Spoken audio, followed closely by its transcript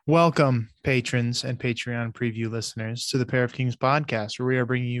Welcome, patrons and Patreon preview listeners, to the Pair of Kings podcast, where we are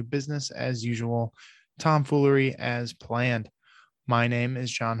bringing you business as usual, tomfoolery as planned. My name is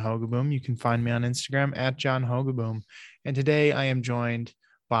John Hogaboom. You can find me on Instagram at John Hogaboom. And today I am joined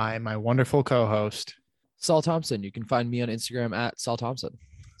by my wonderful co-host, Saul Thompson. You can find me on Instagram at Saul Thompson.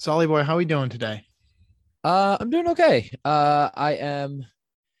 Solly Boy. How are we doing today? I'm doing okay. I am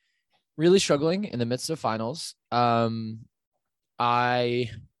really struggling in the midst of finals. I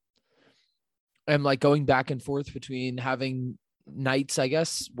am like going back and forth between having nights, I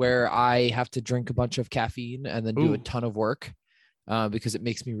guess, where I have to drink a bunch of caffeine and then do a ton of work because it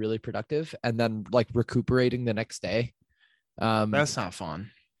makes me really productive, and then like recuperating the next day. That's not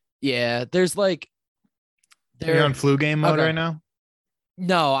fun. Yeah, there's like You're on flu game mode right now?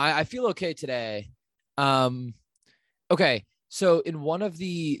 No, I feel okay today. Okay. So in one of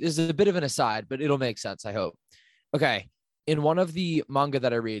this is a bit of an aside, but it'll make sense, I hope. Okay. In one of the manga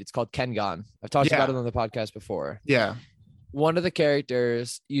that I read, it's called Kengan. I've talked about it on the podcast before. Yeah. One of the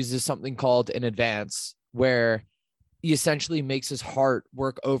characters uses something called an advance, where he essentially makes his heart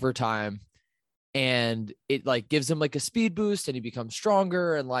work overtime, and it like gives him like a speed boost, and he becomes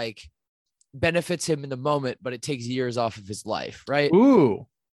stronger and like benefits him in the moment, but it takes years off of his life. Right. Ooh.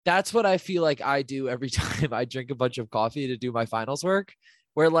 That's what I feel like I do every time I drink a bunch of coffee to do my finals work,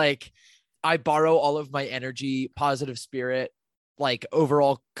 where like I borrow all of my energy, positive spirit, like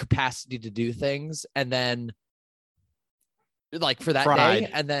overall capacity to do things. And then like for that day,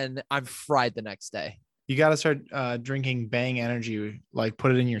 and then I'm fried the next day. You got to start drinking Bang Energy, like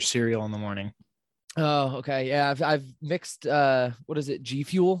put it in your cereal in the morning. Oh, okay. Yeah. I've mixed, what is it? G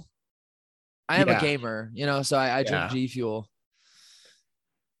Fuel. I am a gamer, so I drink G Fuel.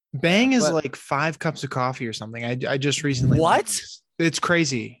 Bang is like 5 cups of coffee or something. I just recently. What? It's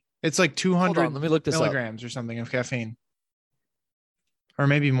crazy. It's like 200 let me look this milligrams up. Or something of caffeine. Or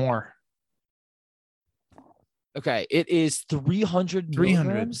maybe more. Okay. It is 300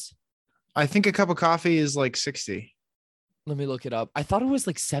 milligrams. I think a cup of coffee is like 60. Let me look it up. I thought it was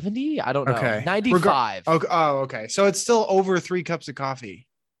like 70. I don't know. Okay. 95. Okay. So it's still over 3 cups of coffee.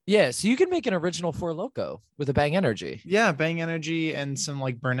 Yeah, so you can make an original Four Loko with a Bang Energy. Yeah, Bang Energy and some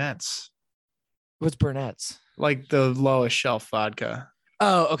like Burnett's. What's Burnett's? Like the lowest shelf vodka.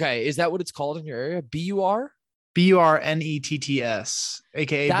 Oh, okay. Is that what it's called in your area? BUR? BURNETTS,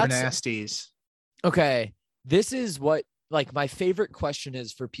 aka Burnasties. Okay. This is what like my favorite question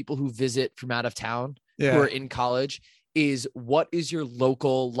is for people who visit from out of town who are in college is, what is your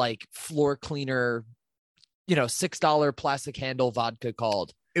local like floor cleaner, $6 plastic handle vodka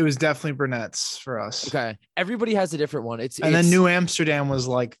called? It was definitely Burnett's for us. Okay. Everybody has a different one. Then New Amsterdam was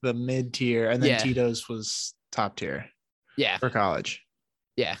like the mid tier, and then Tito's was top tier. Yeah. For college.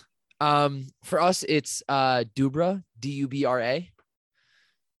 Yeah. For us, it's Dubra, Dubra.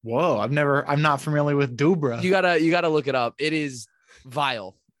 Whoa, I'm not familiar with Dubra. You gotta look it up. It is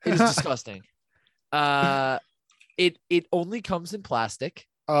vile. It is disgusting. It only comes in plastic.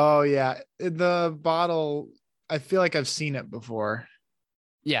 Oh yeah. The bottle, I feel like I've seen it before.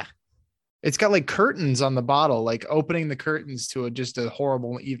 Yeah. It's got like curtains on the bottle, like opening the curtains to just a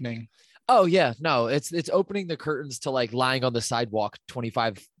horrible evening. Oh yeah. No, it's opening the curtains to like lying on the sidewalk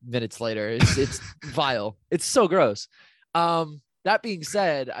 25 minutes later. It's vile. It's so gross. That being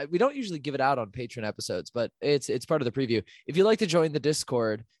said, we don't usually give it out on Patreon episodes, but it's part of the preview. If you'd like to join the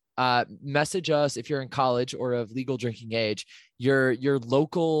Discord, message us if you're in college or of legal drinking age, your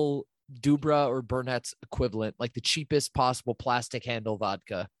local Dubra or Burnett's equivalent, like the cheapest possible plastic handle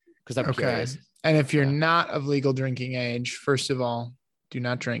vodka, because I'm curious. And if you're not of legal drinking age, first of all, do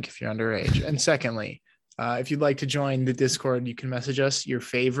not drink if you're underage. And secondly, if you'd like to join the Discord, you can message us your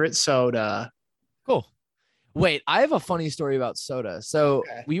favorite soda. Cool. Wait, I have a funny story about soda. So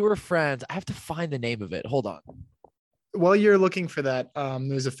we were friends. I have to find the name of it. Hold on. While you're looking for that,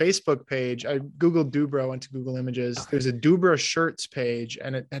 there's a Facebook page. I Googled Dubra, went to Google Images. Okay. There's a Dubra shirts page,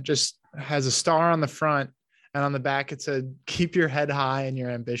 and it just has a star on the front, and on the back it said, "Keep your head high and your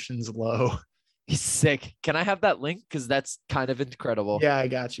ambitions low." He's sick. Can I have that link? Because that's kind of incredible. Yeah, I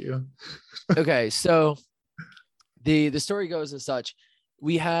got you. Okay, so the story goes as such.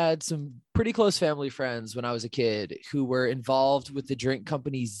 We had some pretty close family friends when I was a kid who were involved with the drink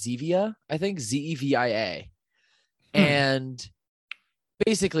company Zevia, I think Zevia. And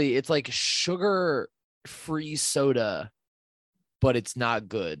basically it's like sugar-free soda, but it's not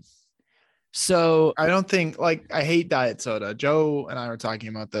good. So I don't think, like, I hate diet soda. Joe and I were talking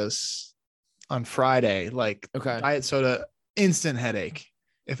about this on Friday. Like, diet soda, instant headache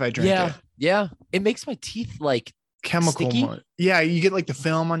if I drink it. Yeah. It makes my teeth like chemical. Yeah, you get like the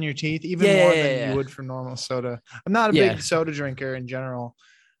film on your teeth even more than you would for normal soda. I'm not a big soda drinker in general.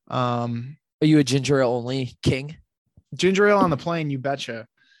 Are you a ginger ale only king? Ginger ale on the plane, you betcha.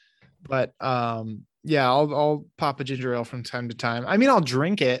 But yeah, I'll pop a ginger ale from time to time. I mean, I'll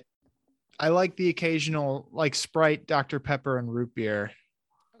drink it. I like the occasional like Sprite, Dr. Pepper, and root beer.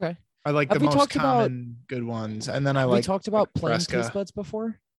 Okay. I like Have the we most talked about common good ones. And then I have we like talked about plain Fresca. taste buds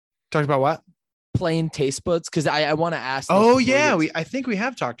before? Talked about what? Plain taste buds? Because I want to ask this Oh before yeah, get- I think we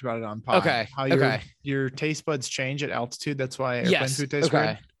have talked about it on pod. Okay. How Okay. your taste buds change at altitude. That's why airplane Yes. food tastes Okay.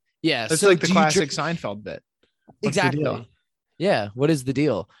 weird. Yeah. That's so like the do you classic drink- Seinfeld bit. What's the Exactly. deal? Yeah. What is the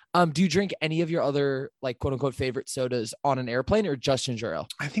deal? Do you drink any of your other like quote unquote favorite sodas on an airplane or just ginger ale?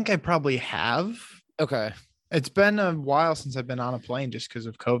 I think I probably have. Okay. It's been a while since I've been on a plane just because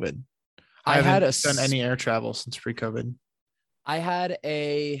of COVID. I had haven't done any air travel since pre-COVID. I had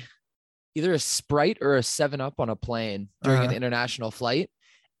either a Sprite or a 7-Up on a plane during an international flight,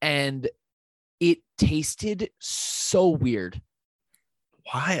 and it tasted so weird.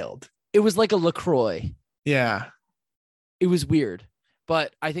 Wild. It was like a LaCroix. Yeah. It was weird,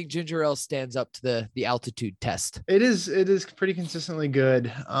 but I think ginger ale stands up to the altitude test. It is pretty consistently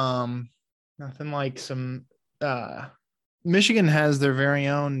good. Nothing like some Michigan has their very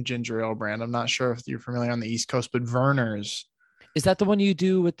own ginger ale brand. I'm not sure if you're familiar on the East Coast, but Verner's. Is that the one you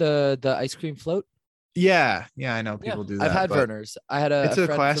do with the ice cream float? Yeah, I know people do that. I've had but Verner's. I had a It's friend a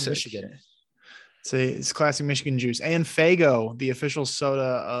from classic. Michigan. It's classic Michigan juice. And Faygo, the official soda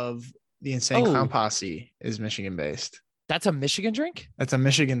of the Insane Clown Posse, is Michigan based. That's a Michigan drink? That's a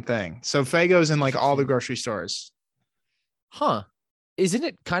Michigan thing. So Faygo's in like all the grocery stores. Huh. Isn't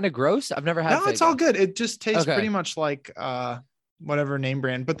it kind of gross? I've never had No, it's Faygo. all good. It just tastes Okay. pretty much like whatever name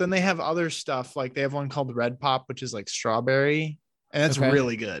brand. But then they have other stuff. Like they have one called Red Pop, which is like strawberry, and that's Okay.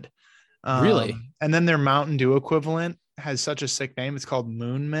 really good. Really? And then their Mountain Dew equivalent has such a sick name. It's called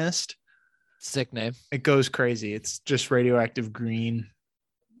Moon Mist. Sick name. It goes crazy. It's just radioactive green,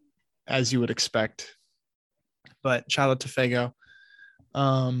 as you would expect. But shout out to Faygo.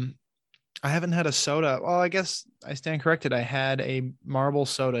 I haven't had a soda. Well, I guess I stand corrected. I had a marble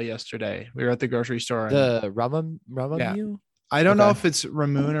soda yesterday. We were at the grocery store. And The Ramamu? I don't know Okay. if it's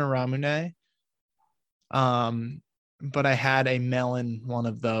Ramoon or Ramune. But I had a melon, one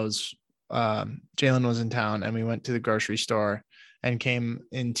of those. Jalen was in town and we went to the grocery store and came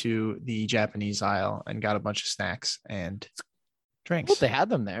into the Japanese aisle and got a bunch of snacks and drinks. Well, they had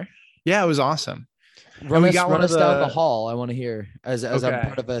them there. Yeah, it was awesome. Run we us, got one run of us down the the- hall. I want to hear as I'm Okay.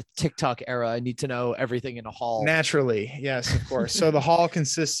 part of a TikTok era. I need to know everything in a hall. Naturally, yes, of course. So the haul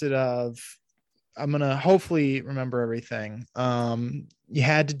consisted of, I'm gonna hopefully remember everything. You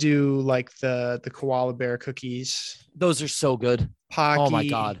had to do like the koala bear cookies, Those are so good. Pocky. Oh my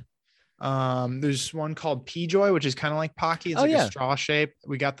God. There's one called P-Joy, which is kind of like Pocky. It's Oh, like yeah. a straw shape.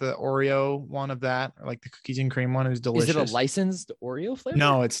 We got the Oreo one of that, or like the cookies and cream one. It was delicious. Is it a licensed Oreo flavor?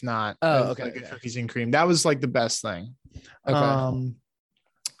 No, it's not. Oh, It's okay, like a okay. cookies and cream. That was like the best thing. Okay.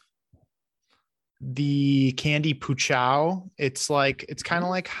 The candy Puchow. It's kind of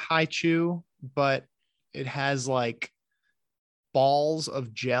like Haichu, but it has like balls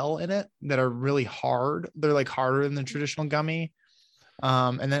of gel in it that are really hard. They're like harder than the traditional gummy.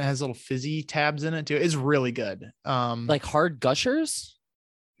 And then it has little fizzy tabs in it too. It's really good. Like hard gushers?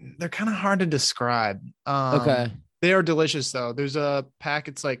 They're kind of hard to describe. Okay. They are delicious though. There's a pack.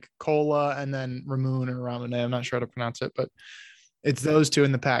 It's like cola and then Ramoon or Ramune. I'm not sure how to pronounce it, but it's those two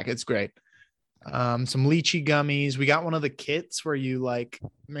in the pack. It's great. Some lychee gummies. We got one of the kits where you like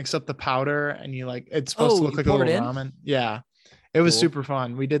mix up the powder and you like, it's supposed to Oh, look you like a pour little it in? ramen. Yeah. It was Cool. super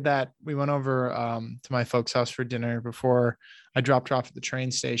fun. We did that. We went over to my folks' house for dinner before I dropped her off at the train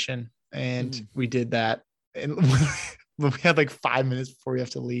station, and Mhm. we did that. And we had like 5 minutes before we have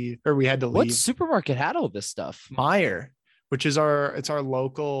to leave, or we had to What leave. supermarket had all this stuff? Meyer, which is our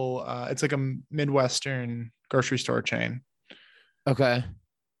local. It's like a Midwestern grocery store chain. Okay.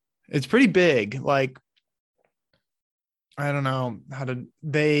 It's pretty big. Like, I don't know how to.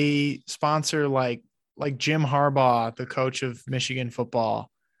 They sponsor like Jim Harbaugh, the coach of Michigan football,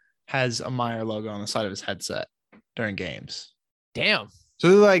 has a Meyer logo on the side of his headset during games. Damn.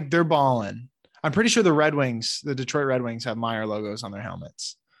 So they're balling. I'm pretty sure the Detroit Red Wings have Meyer logos on their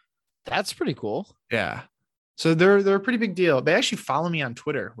helmets. That's pretty cool. Yeah. So they're a pretty big deal. They actually follow me on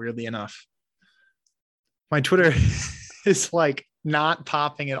Twitter, weirdly enough. My Twitter is like not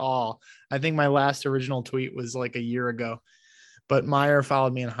popping at all. I think my last original tweet was like a year ago, but Meyer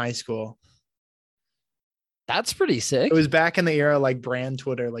followed me in high school. That's pretty sick. It was back in the era like brand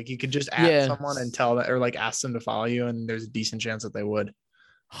Twitter. Like you could just add Yeah. someone and tell that, or like ask them to follow you, and there's a decent chance that they would.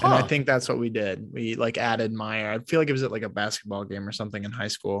 And I Huh. think that's what we did. We like added Meyer. I feel like it was at like a basketball game or something in high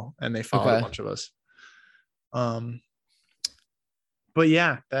school, and they followed a Okay. bunch of us. But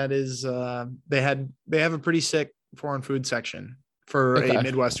yeah, that is they have a pretty sick foreign food section for a Okay.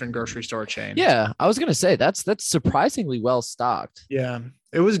 Midwestern grocery store chain. Yeah, I was gonna say that's surprisingly well stocked. Yeah,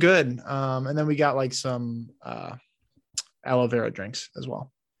 it was good. And then we got like some aloe vera drinks as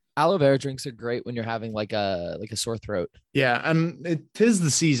well. Aloe vera drinks are great when you're having like a sore throat. Yeah, and it is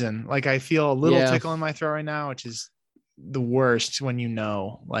the season. Like I feel a little Yeah. tickle in my throat right now, which is the worst when you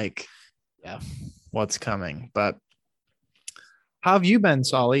know like Yeah. what's coming. But how have you been,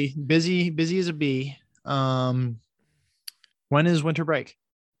 Solly? Busy as a bee. When is winter break?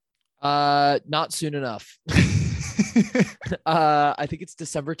 Not soon enough. I think it's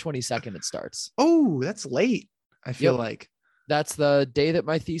December 22nd it starts. Oh, that's late. I feel Yep. like. That's the day that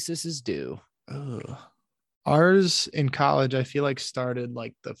my thesis is due. Ugh. Ours in college, I feel like started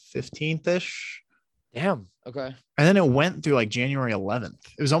like the 15th ish. Damn. Okay. And then it went through like January 11th.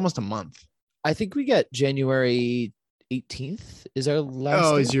 It was almost a month. I think we get January 18th is our last.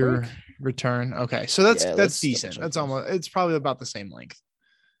 Oh, day is of your break. return? Okay. So that's Yeah, that's let's double decent. check That's this. almost it's probably about the same length.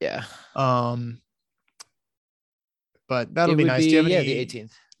 Yeah. But that'll It be would nice. be Do you have the any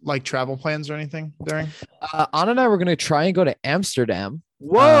 18th. like travel plans or anything during? Anna and I were gonna try and go to Amsterdam.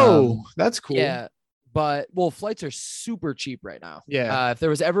 Whoa, that's cool. Yeah, but well, flights are super cheap right now. Yeah. If there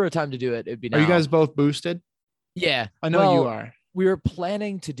was ever a time to do it, it'd be now. Are you guys both boosted? Yeah, I know you well, are. We were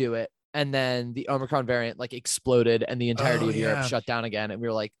planning to do it, and then the Omicron variant like exploded, and the entirety Oh, of Europe yeah. shut down again. And we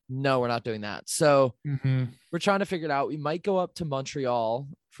were like, no, we're not doing that. So Mm-hmm. we're trying to figure it out. We might go up to Montreal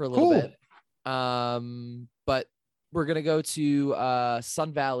for a little Cool. bit. But we're gonna go to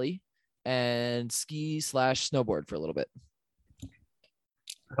Sun Valley and ski/snowboard for a little bit.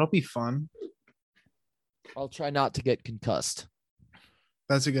 That'll be fun. I'll try not to get concussed.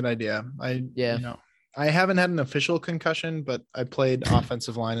 That's a good idea. Yeah. I haven't had an official concussion, but I played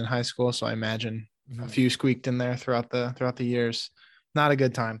offensive line in high school, so I imagine a few squeaked in there throughout the years. Not a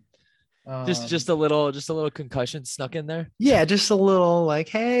good time. Just a little concussion snuck in there. Yeah, just a little like,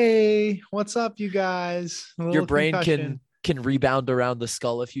 hey, what's up, you guys? A Your little brain concussion. can rebound around the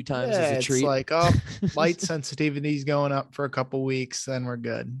skull a few times Yeah, as a it's treat. like, oh, light sensitivity's going up for a couple weeks, then we're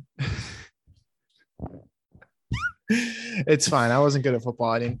good. It's fine. I wasn't good at football.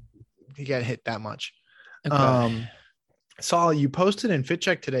 I didn't get hit that much. Okay. Saul, you posted in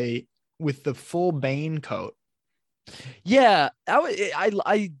FitCheck today with the full Bane coat. Yeah,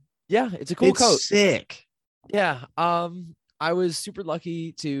 yeah, it's a cool It's coat. sick. Yeah. I was super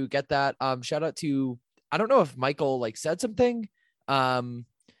lucky to get that. Shout out to, I don't know if Michael like said something,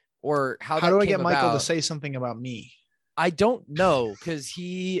 or how do I came get Michael to about. say something about me? I don't know, because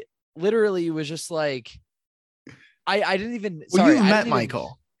he literally was just like, I didn't even. Well, sorry, you I met didn't even-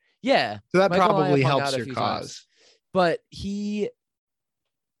 Michael, Yeah, so that Michael and I probably have hung helps out a your few cause. times. But he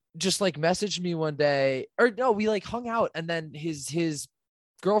just like messaged me one day, or no, we like hung out, and then his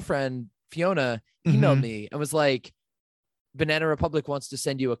girlfriend Fiona emailed Mhm. me and was like, Banana Republic wants to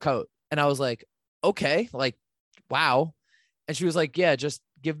send you a coat. And I was like, okay, like, wow. And she was like, yeah, just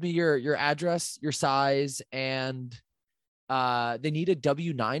give me your address, your size, and they need a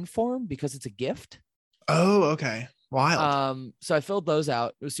W-9 form because it's a gift. Oh, okay. Wild. So I filled those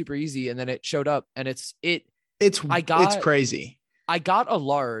out. It was super easy, and then it showed up, and it's it's crazy. I got a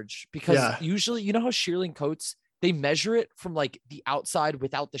large because Yeah. usually, you know how shearling coats, they measure it from like the outside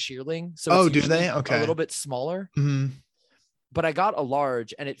without the shearling. So Oh, it's do they? usually Okay. a little bit smaller. Mhm. But I got a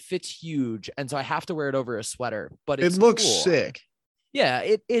large and it fits huge. And so I have to wear it over a sweater. But It it's looks cool. sick. Yeah,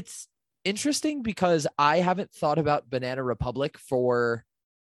 it's interesting because I haven't thought about Banana Republic for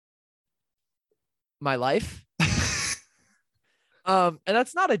my life. And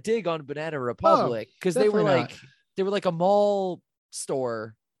that's not a dig on Banana Republic, because they were definitely not. like a mall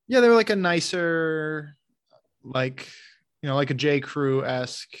store. Yeah, they were like a nicer, like like a J.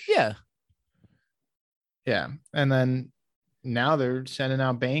 Crew-esque. Yeah. Yeah, and then now they're sending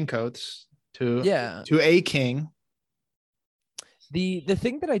out Bane coats to Yeah. A King. The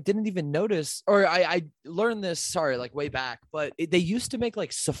thing that I didn't even notice, or I learned this, sorry, like way back, but they used to make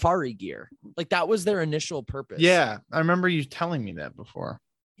like safari gear. Like that was their initial purpose. Yeah, I remember you telling me that before.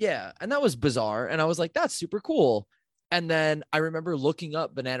 Yeah. And that was bizarre. And I was like, that's super cool. And then I remember looking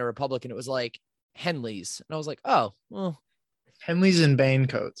up Banana Republic and it was like Henley's. And I was like, oh, well, Henley's and Bane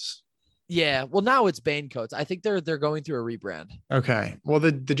coats. yeah. Well, now it's Bane coats. I think they're going through a rebrand. Okay. Well,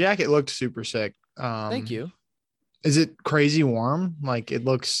 the jacket looked super sick. Thank you. Is it crazy warm? Like it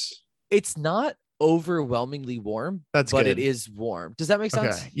looks. It's not overwhelmingly warm, That's but good. it is warm. Does that make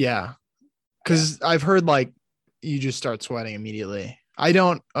sense? Okay. Yeah. Because I've heard like you just start sweating immediately. I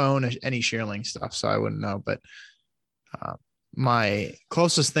don't own any shearling stuff, so I wouldn't know. But my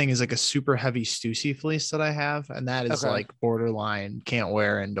closest thing is like a super heavy Stussy fleece that I have, and that is Okay. like borderline can't wear indoors.